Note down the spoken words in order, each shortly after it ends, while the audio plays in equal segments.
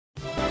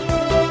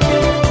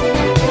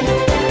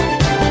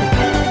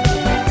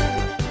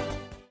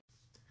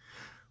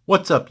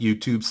What's up,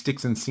 YouTube?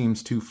 Sticks and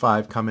Seams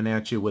 25 coming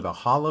at you with a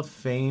Hall of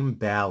Fame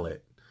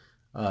ballot.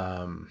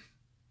 Um,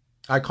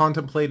 I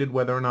contemplated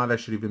whether or not I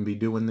should even be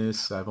doing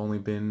this. I've only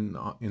been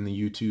in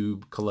the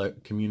YouTube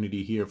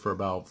community here for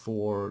about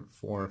four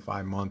or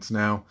 5 months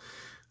now.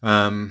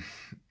 Um,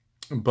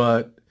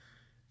 but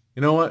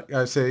you know what?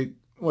 I say,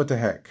 what the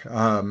heck?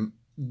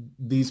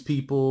 These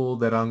people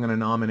that I'm going to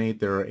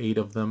nominate, there are 8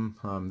 of them.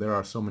 There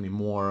are so many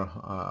more.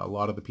 A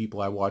lot of the people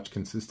I watch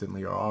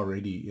consistently are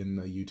already in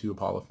the YouTube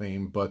Hall of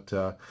Fame, but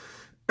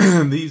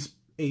these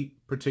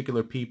 8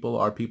 particular people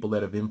are people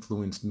that have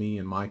influenced me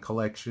in my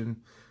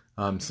collection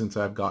since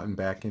I've gotten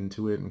back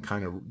into it, and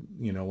kind of,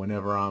 you know,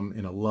 whenever I'm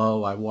in a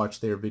lull, I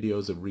watch their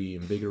videos. It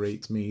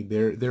reinvigorates me.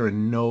 They're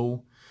in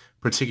no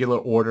particular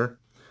order.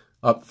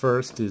 Up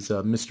first is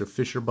Mr.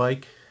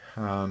 Fisherbike.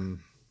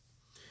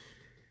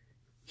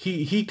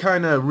 He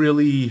kind of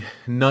really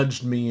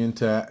nudged me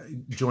into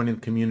joining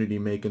the community,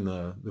 making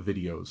the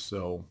videos.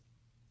 So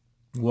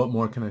what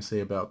more can I say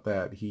about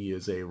that? He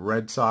is a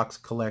Red Sox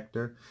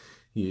collector.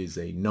 He is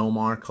a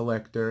Nomar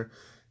collector.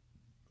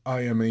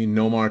 I am a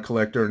Nomar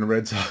collector and a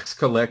Red Sox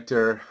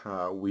collector.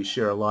 We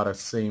share a lot of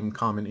same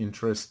common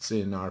interests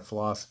in our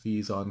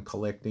philosophies on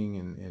collecting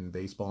and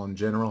baseball in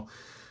general.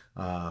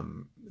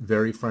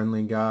 Very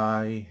friendly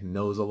guy,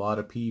 knows a lot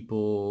of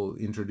people,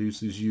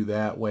 introduces you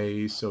that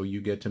way, so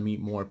you get to meet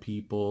more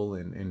people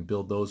and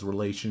build those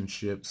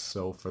relationships.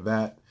 So for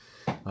that,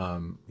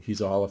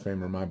 he's a Hall of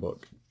Famer in my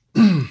book.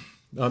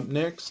 Up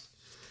next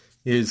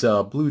is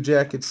Blue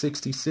Jacket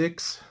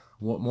 66.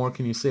 What more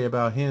can you say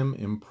about him?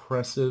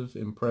 Impressive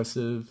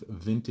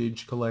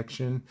vintage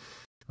collection.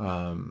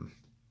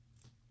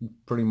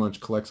 Pretty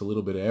much collects a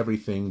little bit of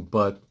everything,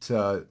 but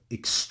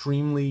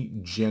extremely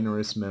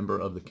generous member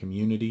of the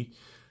community.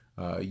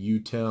 You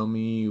tell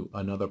me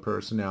another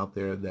person out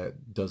there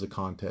that does a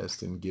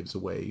contest and gives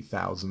away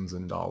thousands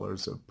and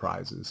dollars of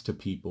prizes to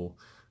people,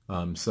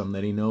 some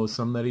that he knows,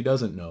 some that he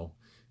doesn't know.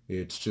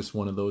 It's just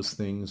one of those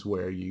things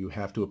where you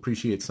have to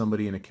appreciate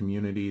somebody in a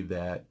community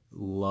that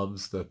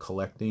loves the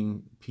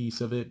collecting piece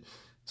of it,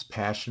 is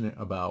passionate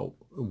about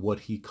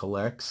what he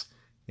collects,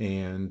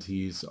 and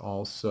he's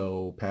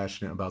also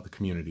passionate about the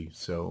community.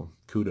 So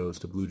kudos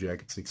to Blue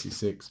Jacket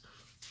 66.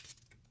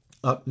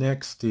 Up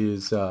next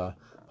is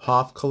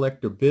HOF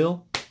Collector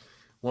Bill.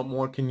 What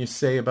more can you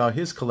say about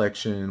his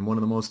collection? One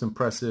of the most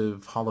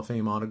impressive Hall of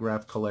Fame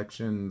autograph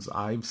collections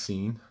I've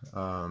seen.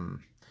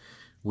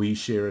 We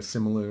share a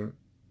similar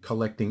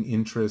collecting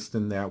interest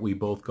in that we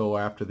both go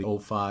after the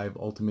 05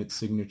 Ultimate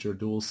Signature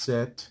Dual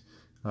Set.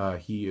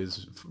 He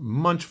is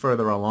much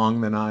further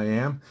along than I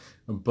am,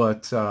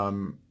 but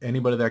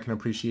anybody that can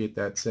appreciate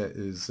that set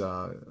is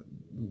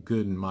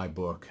good in my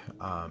book.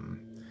 And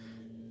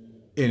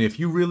if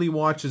you really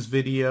watch his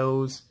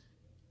videos,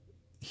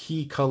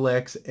 he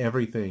collects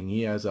everything.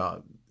 He has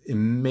a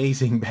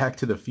amazing Back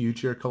to the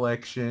Future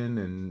collection,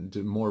 and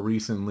more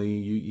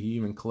recently he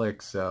even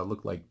collects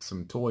looked like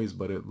some toys,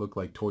 but it looked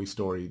like Toy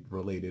Story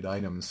related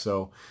items.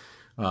 So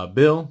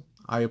Bill,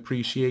 I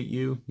appreciate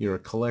you. You're a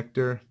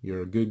collector,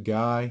 you're a good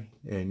guy,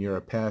 and you're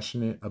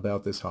passionate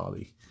about this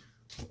hobby.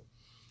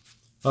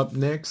 Up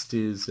next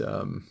is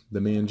the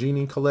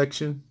Mangini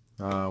collection.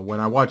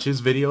 When I watch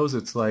his videos,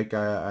 it's like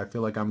I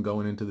feel like I'm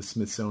going into the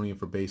Smithsonian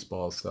for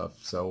baseball stuff.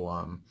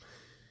 So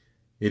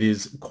it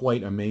is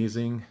quite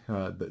amazing,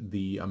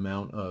 the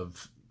amount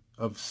of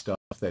stuff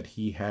that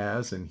he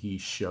has and he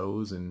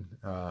shows, and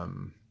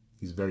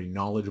he's very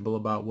knowledgeable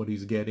about what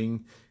he's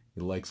getting.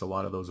 He likes a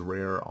lot of those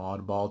rare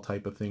oddball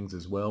type of things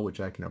as well,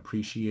 which I can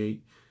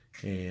appreciate.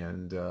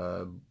 And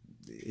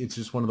it's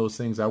just one of those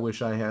things. I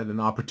wish I had an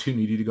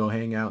opportunity to go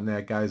hang out in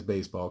that guy's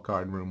baseball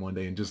card room one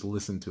day and just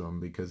listen to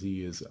him, because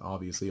he is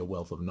obviously a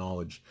wealth of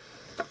knowledge.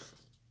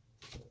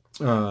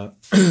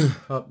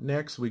 Up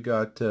next, we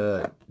got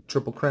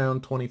Triple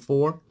Crown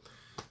 24.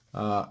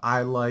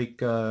 I like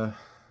Triple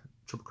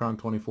Crown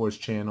 24's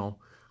channel.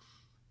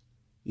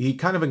 He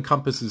kind of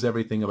encompasses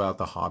everything about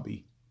the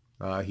hobby.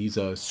 He's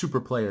a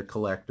super player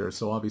collector,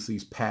 so obviously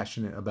he's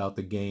passionate about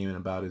the game and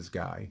about his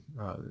guy,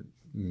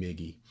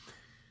 Miggy.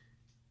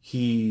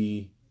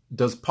 He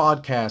does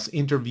podcasts,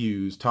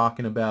 interviews,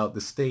 talking about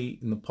the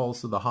state and the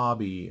pulse of the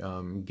hobby,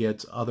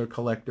 gets other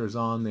collectors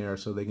on there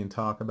so they can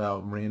talk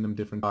about random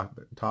different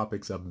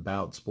topics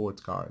about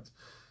sports cards.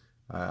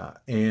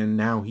 And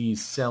now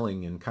he's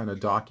selling and kind of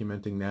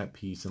documenting that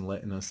piece and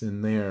letting us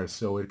in there.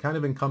 So it kind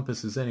of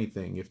encompasses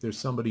anything. If there's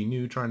somebody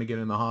new trying to get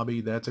in the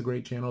hobby, that's a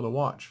great channel to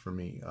watch for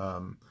me.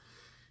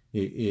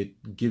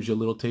 It gives you a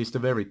little taste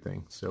of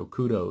everything. So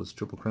kudos,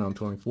 Triple Crown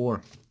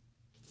 24.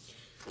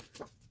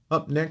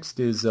 Up next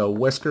is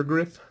Wesker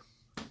Griff.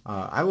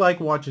 I like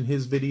watching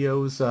his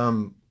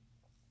videos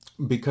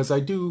because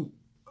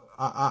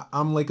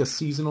I'm like a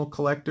seasonal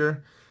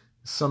collector.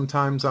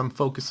 Sometimes I'm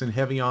focusing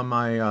heavy on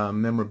my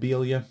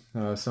memorabilia.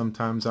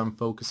 Sometimes I'm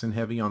focusing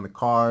heavy on the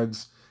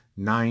cards,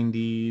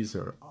 90s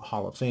or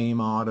Hall of Fame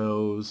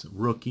autos,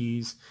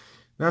 rookies.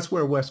 That's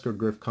where Wesker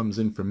Griff comes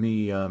in for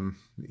me.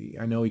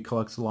 I know he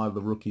collects a lot of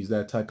the rookies,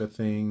 that type of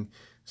thing.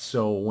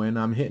 So when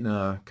I'm hitting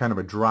a kind of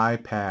a dry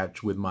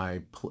patch with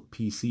my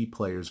PC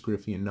players,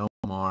 Griffey and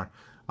Nomar,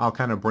 I'll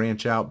kind of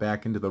branch out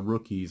back into the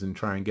rookies and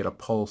try and get a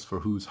pulse for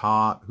who's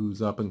hot,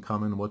 who's up and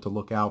coming, what to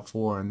look out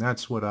for, and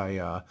that's what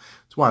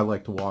that's why I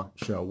like to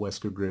watch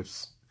Wesker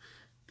Griff's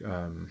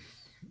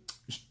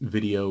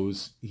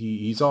videos.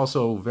 He's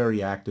also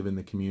very active in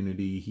the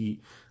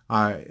community.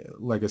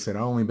 Like I said,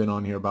 I've only been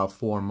on here about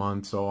 4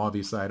 months, so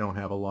obviously I don't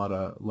have a lot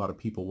of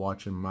people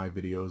watching my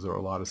videos or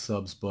a lot of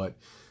subs, but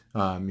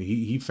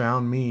he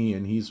found me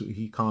and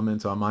he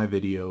comments on my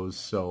videos,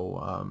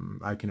 so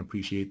I can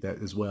appreciate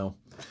that as well.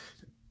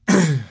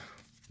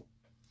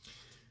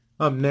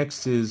 Up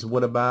next is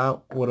what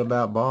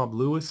about Bob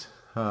Lewis?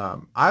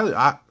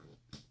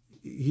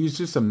 He's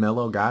just a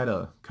mellow guy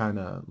to kind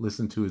of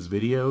listen to his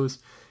videos.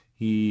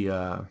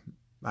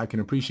 I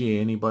can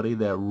appreciate anybody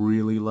that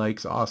really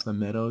likes Austin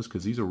Meadows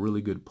because he's a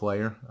really good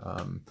player.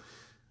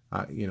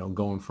 You know,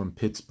 going from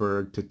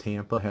Pittsburgh to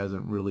Tampa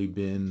hasn't really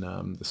been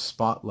the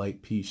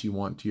spotlight piece you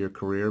want to your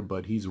career,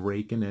 but he's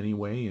raking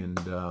anyway. And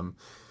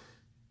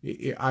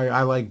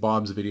I like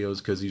Bob's videos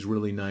because he's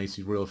really nice.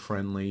 He's real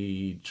friendly.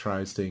 He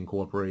tries to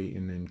incorporate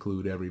and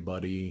include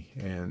everybody,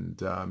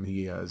 and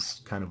he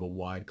has kind of a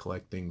wide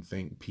collecting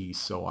piece.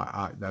 So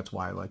that's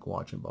why I like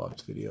watching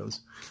Bob's videos.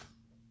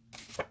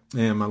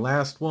 And my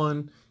last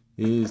one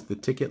is the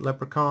Ticket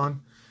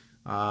Leprechaun.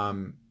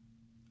 I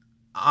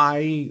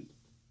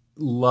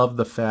love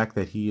the fact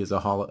that he is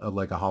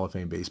like a Hall of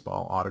Fame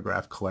baseball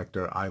autograph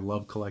collector. I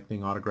love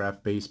collecting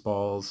autographed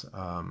baseballs.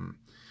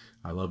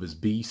 I love his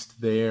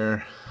beast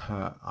there.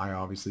 I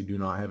obviously do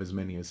not have as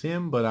many as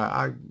him, but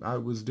I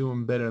was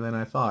doing better than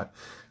I thought.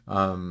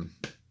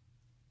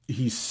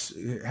 He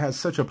has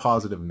such a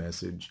positive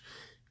message.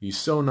 He's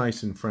so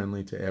nice and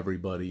friendly to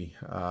everybody.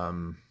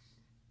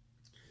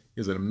 He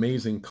has an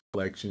amazing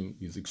collection.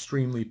 He's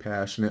extremely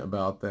passionate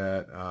about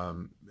that,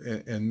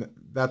 and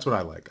that's what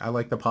I like. I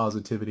like the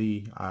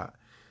positivity.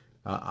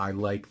 I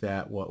like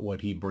that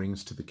what he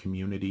brings to the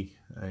community,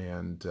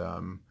 and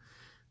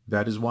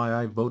that is why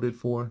I voted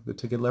for the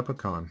Ticket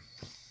Leprechaun.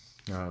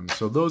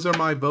 So those are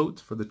my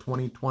votes for the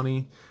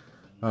 2020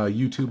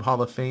 YouTube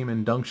Hall of Fame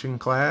induction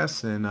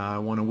class, and I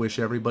want to wish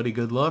everybody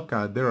good luck.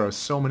 There are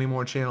so many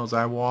more channels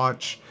I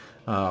watch.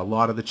 A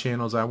lot of the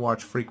channels I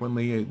watch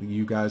frequently,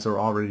 you guys are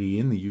already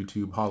in the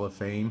YouTube Hall of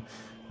Fame.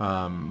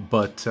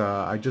 But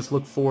I just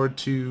look forward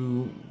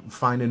to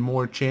finding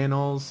more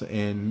channels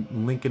and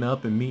linking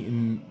up and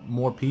meeting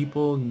more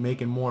people,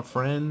 making more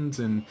friends,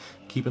 and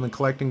keeping the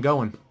collecting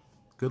going.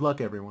 Good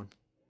luck, everyone.